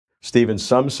Stephen,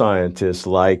 some scientists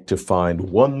like to find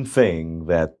one thing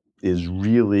that is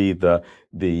really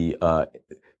the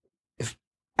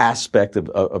aspect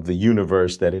of the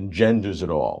universe that engenders it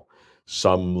all.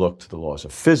 Some look to the laws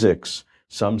of physics.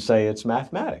 Some say it's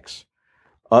mathematics.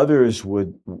 Others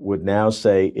would now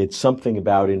say it's something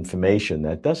about information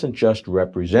that doesn't just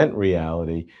represent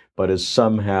reality, but is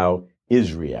somehow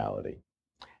is reality.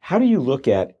 How do you look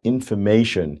at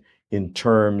information in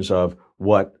terms of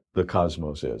what the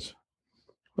cosmos is?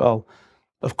 Well,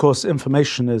 of course,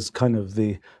 information is kind of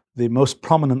the most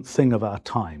prominent thing of our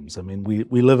times. I mean,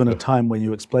 we live in a time when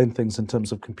you explain things in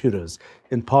terms of computers.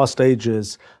 In past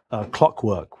ages,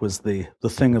 clockwork was the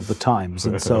thing of the times,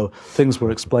 and so things were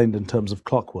explained in terms of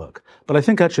clockwork. But I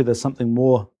think actually there's something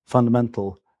more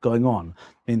fundamental going on.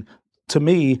 I mean, to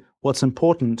me, what's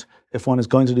important if one is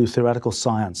going to do theoretical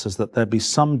science is that there be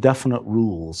some definite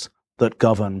rules that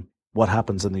govern what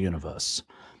happens in the universe.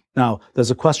 Now,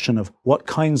 there's a question of what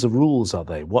kinds of rules are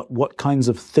they? What kinds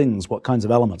of things, what kinds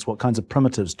of elements, what kinds of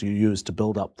primitives do you use to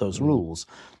build up those rules?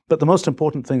 But the most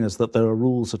important thing is that there are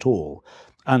rules at all.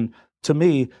 And to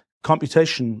me,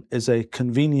 computation is a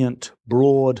convenient,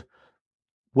 broad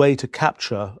way to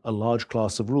capture a large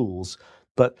class of rules.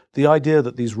 But the idea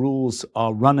that these rules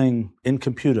are running in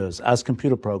computers as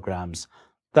computer programs,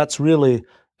 that's really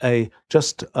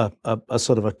just a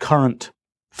sort of a current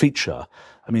feature.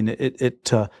 I mean,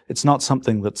 it's not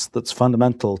something that's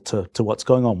fundamental to what's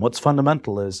going on. What's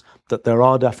fundamental is that there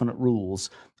are definite rules,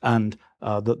 and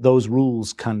that those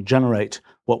rules can generate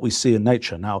what we see in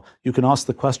nature. Now, you can ask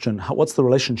the question, what's the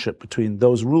relationship between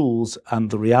those rules and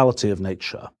the reality of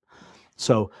nature?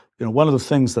 So, one of the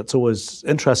things that's always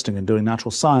interesting in doing natural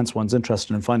science, one's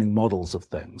interested in finding models of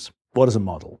things. What is a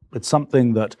model? It's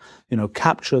something that,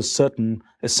 captures certain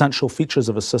essential features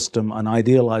of a system and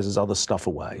idealizes other stuff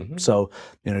away. Mm-hmm. So,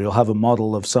 you'll have a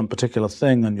model of some particular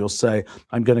thing and you'll say,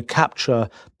 I'm going to capture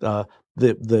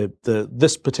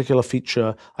this particular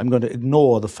feature. I'm going to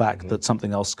ignore the fact that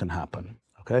something else can happen.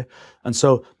 Okay? And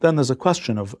so then there's a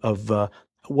question of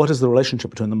what is the relationship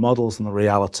between the models and the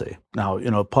reality? Now,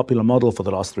 a popular model for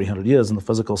the last 300 years in the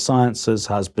physical sciences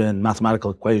has been mathematical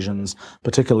equations,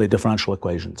 particularly differential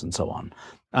equations and so on.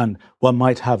 And one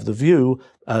might have the view,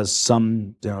 as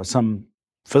some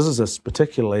physicists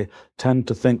particularly tend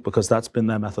to think, because that's been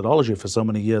their methodology for so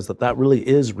many years, that really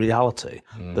is reality,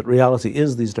 that reality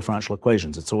is these differential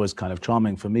equations. It's always kind of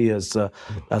charming for me as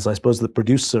I suppose the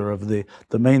producer of the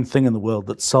main thing in the world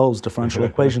that solves differential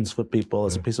equations for people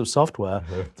as a piece of software,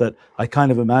 that I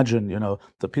kind of imagine,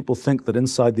 that people think that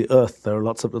inside the Earth there are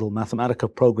lots of little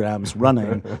Mathematica programs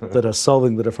running that are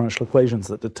solving the differential equations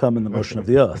that determine the motion of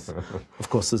the Earth.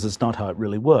 Of course, this is not how it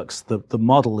really works. The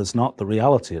model is not the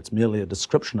reality. It's merely a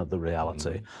description of the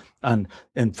reality. And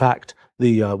in fact,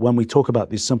 when we talk about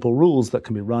these simple rules that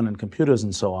can be run in computers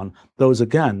and so on, those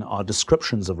again are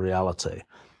descriptions of reality.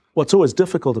 What's always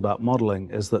difficult about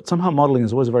modeling is that somehow modeling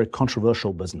is always a very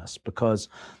controversial business, because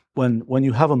when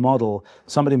you have a model,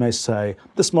 somebody may say,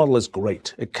 this model is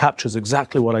great. It captures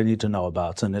exactly what I need to know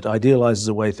about, and it idealizes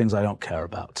away things I don't care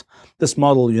about. This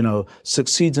model,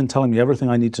 succeeds in telling me everything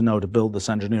I need to know to build this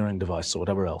engineering device or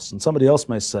whatever else. And somebody else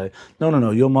may say,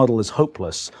 no, your model is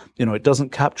hopeless. It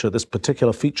doesn't capture this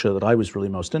particular feature that I was really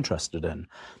most interested in.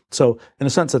 So in a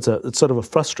sense, it's sort of a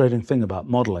frustrating thing about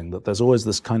modeling, that there's always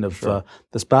this kind of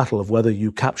this battle of whether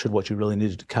you captured what you really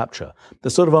needed to capture.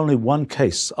 There's sort of only one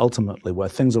case, ultimately, where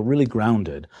things are really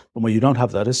grounded and where you don't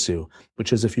have that issue,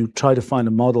 which is if you try to find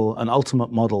a model, an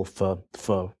ultimate model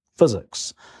for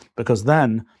physics. Because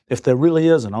then, if there really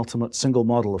is an ultimate single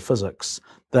model of physics,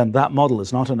 then that model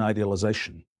is not an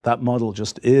idealization. That model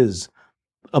just is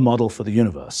a model for the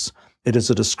universe. It is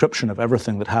a description of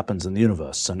everything that happens in the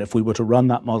universe. And if we were to run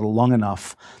that model long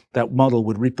enough, that model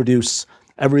would reproduce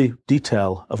every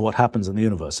detail of what happens in the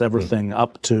universe, everything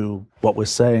up to what we're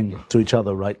saying to each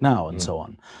other right now and so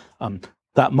on.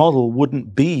 That model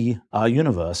wouldn't be our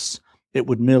universe. It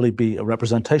would merely be a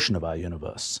representation of our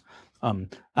universe.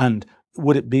 And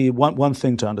would it be one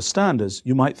thing to understand is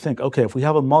you might think, okay, if we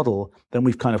have a model, then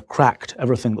we've kind of cracked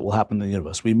everything that will happen in the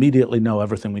universe. We immediately know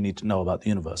everything we need to know about the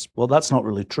universe. Well, that's not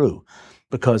really true,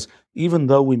 because even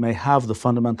though we may have the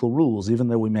fundamental rules, even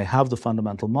though we may have the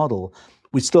fundamental model,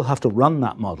 we still have to run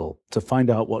that model to find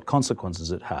out what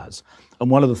consequences it has.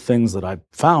 And one of the things that I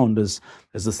found is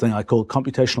this thing I call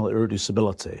computational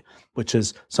irreducibility, which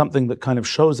is something that kind of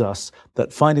shows us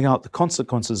that finding out the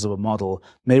consequences of a model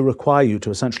may require you to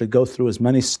essentially go through as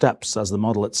many steps as the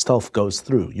model itself goes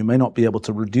through. You may not be able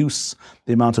to reduce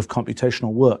the amount of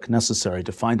computational work necessary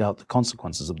to find out the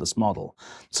consequences of this model.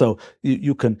 So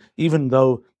you can, even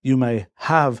though you may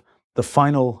have the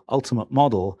final ultimate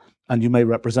model, and you may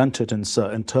represent it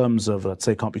in terms of, let's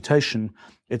say, computation,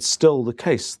 it's still the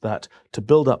case that to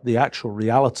build up the actual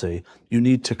reality, you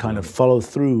need to kind of follow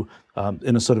through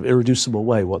in a sort of irreducible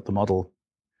way what the model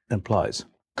implies.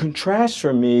 Contrast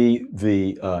for me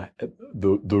the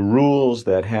rules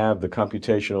that have the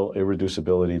computational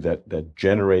irreducibility that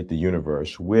generate the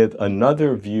universe with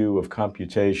another view of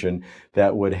computation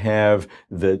that would have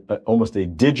almost a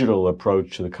digital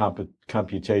approach to the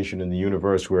computation in the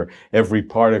universe, where every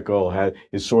particle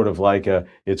is sort of like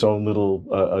its own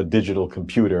little digital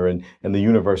computer, and the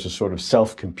universe is sort of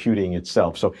self-computing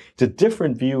itself. So it's a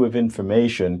different view of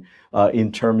information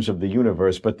in terms of the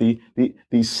universe, but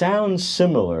these sound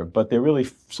similar, but they're really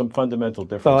some fundamental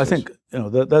differences. Well, I think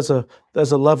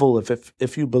there's a level of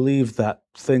if you believe that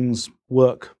things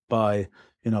work by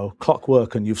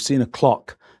clockwork, and you've seen a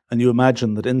clock, and you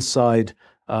imagine that inside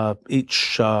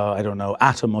each I don't know,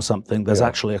 atom or something, there's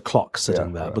actually a clock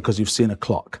sitting there because you've seen a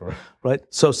clock, right?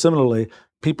 So similarly,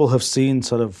 people have seen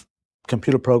sort of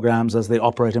computer programs as they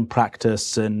operate in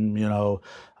practice in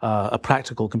a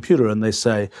practical computer, and they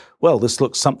say, well, this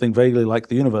looks something vaguely like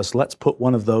the universe. Let's put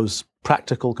one of those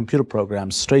practical computer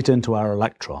programs straight into our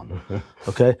electron.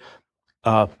 Okay,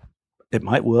 it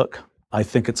might work. I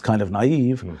think it's kind of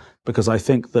naive, because I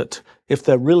think that if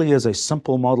there really is a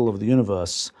simple model of the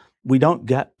universe, we don't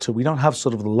have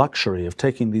sort of the luxury of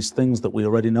taking these things that we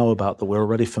already know about, that we're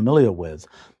already familiar with.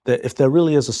 That if there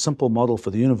really is a simple model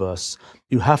for the universe,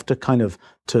 you have to kind of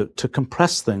to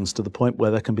compress things to the point where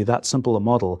there can be that simple a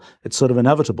model. It's sort of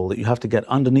inevitable that you have to get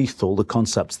underneath all the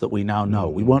concepts that we now know.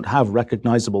 We won't have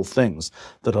recognizable things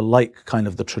that are like kind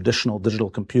of the traditional digital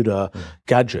computer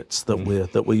gadgets that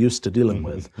we're used to dealing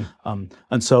with.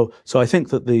 And so I think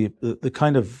that the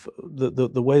kind of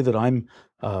the way that I'm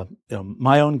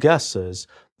my own guess is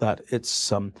that it's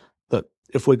that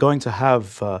if we're going to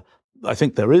have I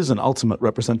think there is an ultimate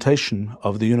representation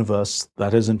of the universe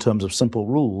that is in terms of simple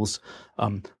rules,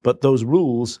 but those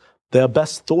rules, they're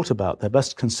best thought about, they're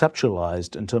best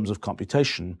conceptualized in terms of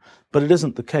computation, but it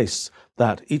isn't the case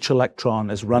that each electron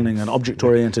is running an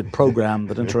object-oriented program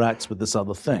that interacts with this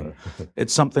other thing.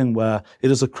 It's something where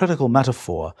it is a critical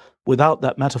metaphor. Without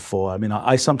that metaphor, I mean,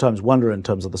 I sometimes wonder in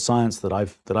terms of the science that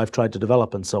I've tried to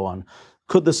develop and so on,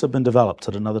 could this have been developed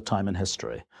at another time in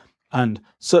history? And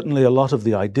certainly a lot of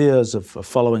the ideas of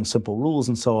following simple rules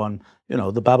and so on,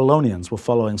 the Babylonians were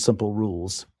following simple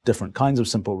rules, different kinds of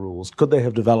simple rules. Could they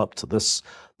have developed this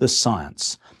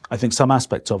science? I think some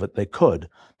aspects of it they could.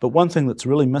 But one thing that's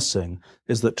really missing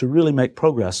is that to really make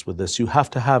progress with this, you have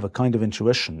to have a kind of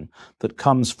intuition that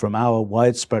comes from our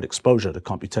widespread exposure to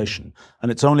computation.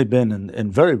 And it's only been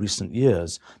in very recent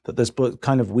years that there's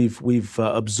kind of we've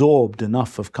absorbed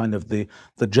enough of kind of the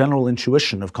general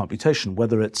intuition of computation,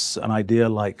 whether it's an idea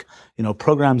like,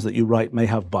 programs that you write may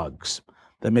have bugs.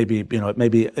 There may be,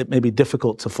 it may be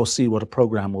difficult to foresee what a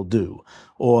program will do.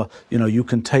 Or, you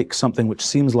can take something which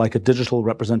seems like a digital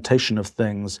representation of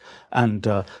things and,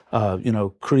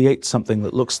 create something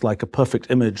that looks like a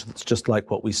perfect image that's just like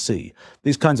what we see.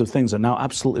 These kinds of things are now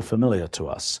absolutely familiar to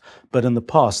us. But in the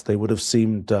past, they would have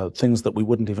seemed things that we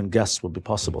wouldn't even guess would be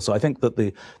possible. So I think that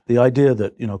the idea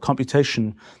that,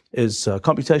 computation is a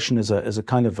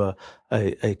kind of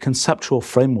a conceptual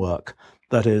framework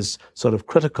that is sort of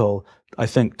critical, I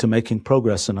think, to making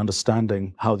progress in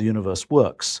understanding how the universe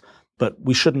works. But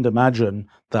we shouldn't imagine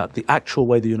that the actual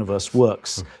way the universe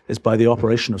works is by the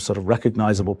operation of sort of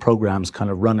recognizable programs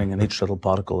kind of running in each little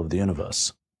particle of the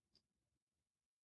universe.